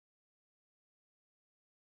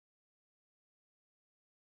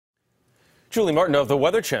Julie Martin of the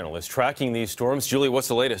Weather Channel is tracking these storms. Julie, what's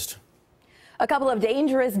the latest? A couple of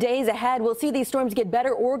dangerous days ahead. We'll see these storms get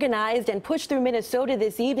better organized and push through Minnesota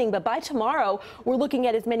this evening. But by tomorrow, we're looking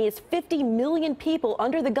at as many as 50 million people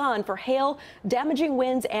under the gun for hail, damaging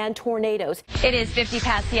winds and tornadoes. It is 50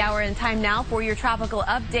 past the hour and time now for your tropical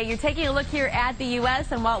update. You're taking a look here at the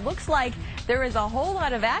U.S. and while it looks like there is a whole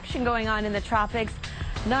lot of action going on in the tropics,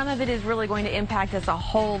 none of it is really going to impact us a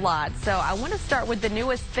whole lot. So I want to start with the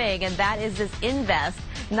newest thing, and that is this Invest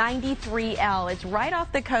 93L. It's right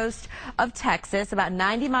off the coast of Texas, about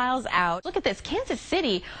 90 miles out. Look at this, Kansas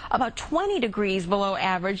City, about 20 degrees below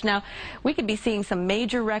average. Now, we could be seeing some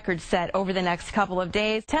major records set over the next couple of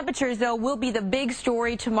days. Temperatures, though, will be the big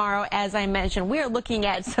story tomorrow. As I mentioned, we are looking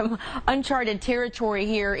at some uncharted territory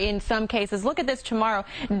here in some cases. Look at this tomorrow.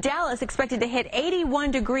 Dallas expected to hit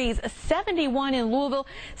 81 degrees, 71 in Louisville,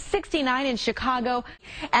 69 in Chicago.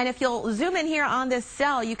 And if you'll zoom in here on this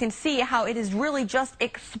cell, you can see how it is really just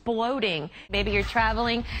exploding. Maybe you're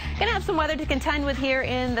traveling, gonna have some weather to contend with here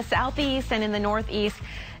in the southeast and in the northeast.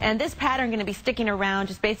 And this pattern going to be sticking around,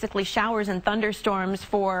 just basically showers and thunderstorms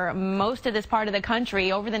for most of this part of the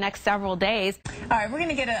country over the next several days. All right, we're going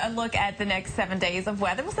to get a look at the next 7 days of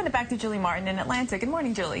weather. We'll send it back to Julie Martin in Atlanta. Good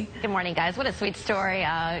morning, Julie. Good morning, guys. What a sweet story.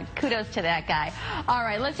 Kudos to that guy. All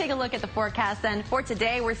right, let's take a look at the forecast then. For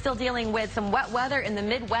today, we're still dealing with some wet weather in the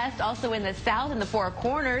Midwest, also in the South and the Four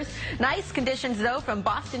Corners. Nice conditions, though, from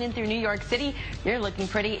Boston in through New York City. You're looking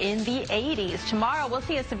pretty in the 80s. Tomorrow, we'll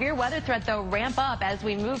see a severe weather threat, though, ramp up as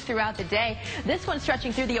we move throughout the day. This one's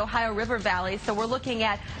stretching through the Ohio River Valley, so we're looking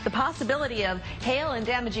at the possibility of hail and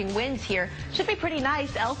damaging winds here. Should be pretty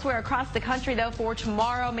nice elsewhere across the country, though, for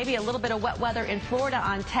tomorrow. Maybe a little bit of wet weather in Florida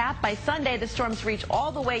on tap. By Sunday, the storms reach all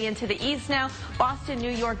the way into the east now. Boston,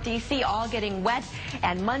 New York, D.C. all getting wet.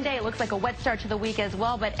 And Monday, it looks like a wet start to the week as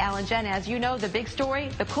well. But, Alan, Jen, as you know, the big story,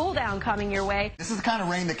 the cool down coming your way. This is the kind of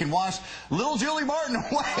rain that can wash little Julie Martin away.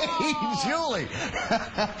 Oh. Julie,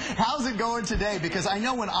 how's it going today? Because I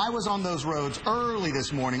know when I was on those roads early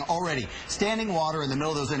this morning already, standing water in the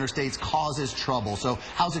middle of those interstates causes trouble. So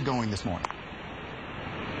how's it going this morning?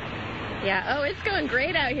 Yeah, oh, it's going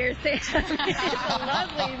great out here, Sam. It's a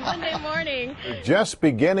lovely Monday morning. Just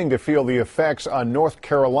beginning to feel the effects on North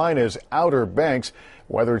Carolina's Outer Banks.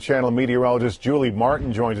 Weather Channel meteorologist Julie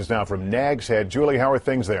Martin joins us now from Nags Head. Julie, how are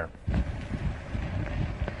things there?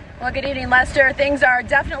 Well, good evening, Lester. Things are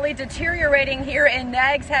definitely deteriorating here in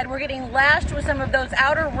Nags Head. We're getting lashed with some of those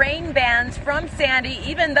outer rain bands from Sandy,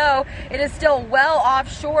 even though it is still well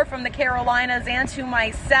offshore from the Carolinas and to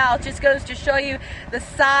my south. Just goes to show you the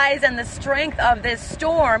size and the strength of this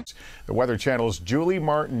storm. The Weather Channel's Julie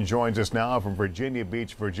Martin joins us now from Virginia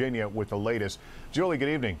Beach, Virginia, with the latest. Julie, good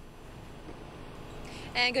evening.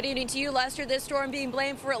 And good evening to you, Lester. This storm being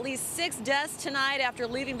blamed for at least 6 deaths tonight after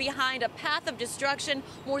leaving behind a path of destruction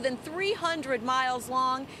more than 300 miles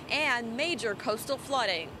long and major coastal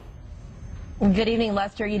flooding. Good evening,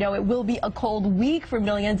 Lester. You know, it will be a cold week for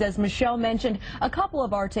millions. As Michelle mentioned, a couple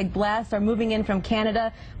of Arctic blasts are moving in from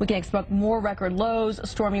Canada. We can expect more record lows,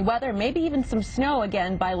 stormy weather, maybe even some snow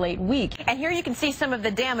again by late week. And here you can see some of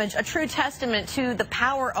the damage, a true testament to the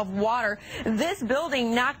power of water. This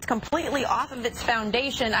building knocked completely off of its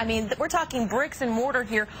foundation. I mean, we're talking bricks and mortar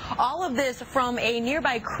here. All of this from a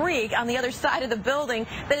nearby creek on the other side of the building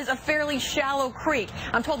that is a fairly shallow creek.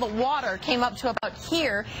 I'm told the water came up to about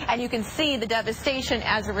here, and you can see the devastation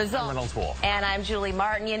as a result. And I'm Julie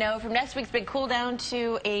Martin. You know, from next week's big cool down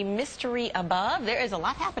to a mystery above, there is a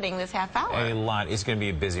lot happening this half hour. A lot. It's going to be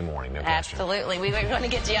a busy morning, no question. Absolutely. We're going to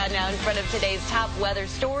get you out now in front of today's top weather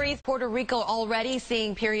stories. Puerto Rico already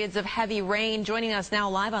seeing periods of heavy rain. Joining us now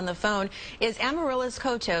live on the phone is Amaryllis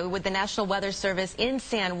Coto with the National Weather Service in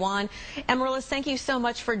San Juan. Amaryllis, thank you so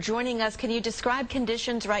much for joining us. Can you describe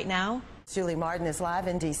conditions right now? Julie Martin is live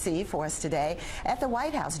in D.C. for us today at the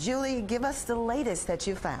White House. Julie, give us the latest that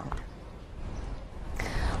you found.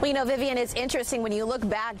 Well, you know, Vivian, it's interesting when you look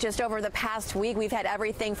back just over the past week. We've had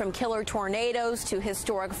everything from killer tornadoes to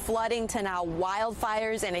historic flooding to now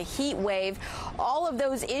wildfires and a heat wave. All of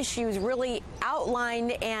those issues really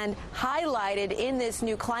outlined and highlighted in this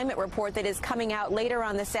new climate report that is coming out later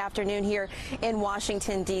on this afternoon here in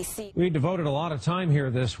Washington, D.C. We devoted a lot of time here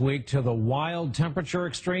this week to the wild temperature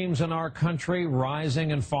extremes in our country,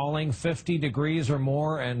 rising and falling 50 degrees or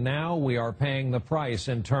more, and now we are paying the price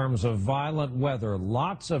in terms of violent weather.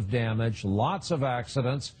 Lots of damage, lots of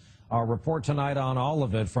accidents. Our report tonight on all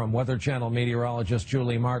of it from Weather Channel meteorologist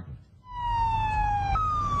Julie Martin.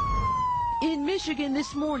 In Michigan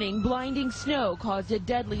this morning, blinding snow caused a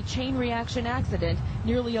deadly chain reaction accident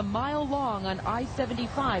nearly a mile long on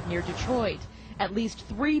I-75 near Detroit. At least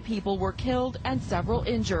 3 people were killed and several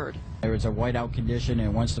injured. There was a whiteout condition,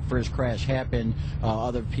 and once the first crash happened,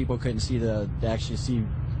 other people couldn't see actually see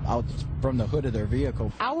out from the hood of their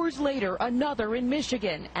vehicle. Hours later, another in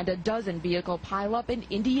Michigan and a dozen vehicle pileup in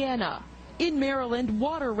Indiana. In Maryland,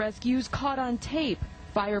 water rescues caught on tape.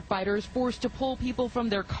 Firefighters forced to pull people from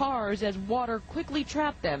their cars as water quickly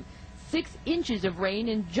trapped them. 6 inches of rain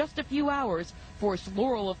in just a few hours forced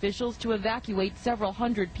Laurel officials to evacuate several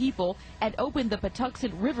hundred people and open the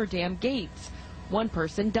Patuxent River Dam gates. 1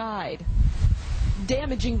 person died.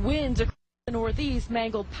 Damaging winds across the Northeast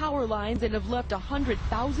mangled power lines and have left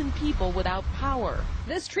 100,000 people without power.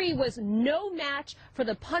 This tree was no match for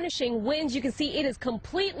the punishing winds. You can see it is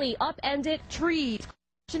completely upended. Trees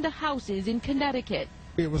crashed into houses in Connecticut.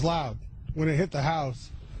 It was loud. When it hit the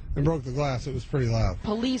house and broke the glass, it was pretty loud.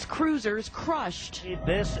 Police cruisers crushed.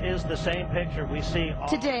 This is the same picture we see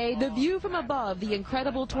today. The view from above the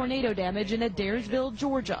incredible tornado damage in Adairsville,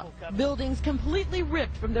 Georgia. Buildings completely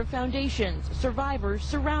ripped from their foundations, survivors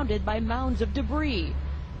surrounded by mounds of debris.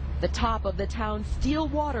 The top of the town's steel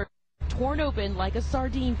water torn open like a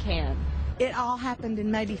sardine can. It all happened in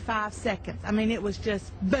maybe 5 seconds. I mean, it was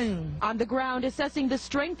just boom. On the ground assessing the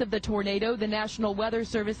strength of the tornado, the National Weather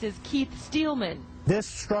Service's Keith Steelman. This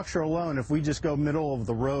structure alone, if we just go middle of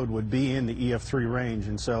the road, would be in the EF3 range.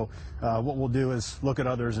 And so what we'll do is look at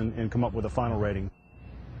others and come up with a final rating.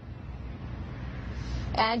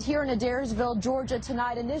 And here in Adairsville, Georgia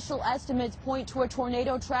tonight, initial estimates point to a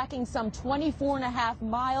tornado tracking some 24.5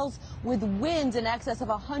 miles with winds in excess of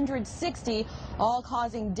 160, all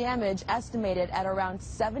causing damage estimated at around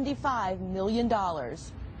 $75 million.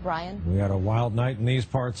 Brian? We had a wild night in these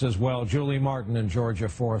parts as well. Julie Martin in Georgia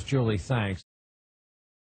for us. Julie, thanks.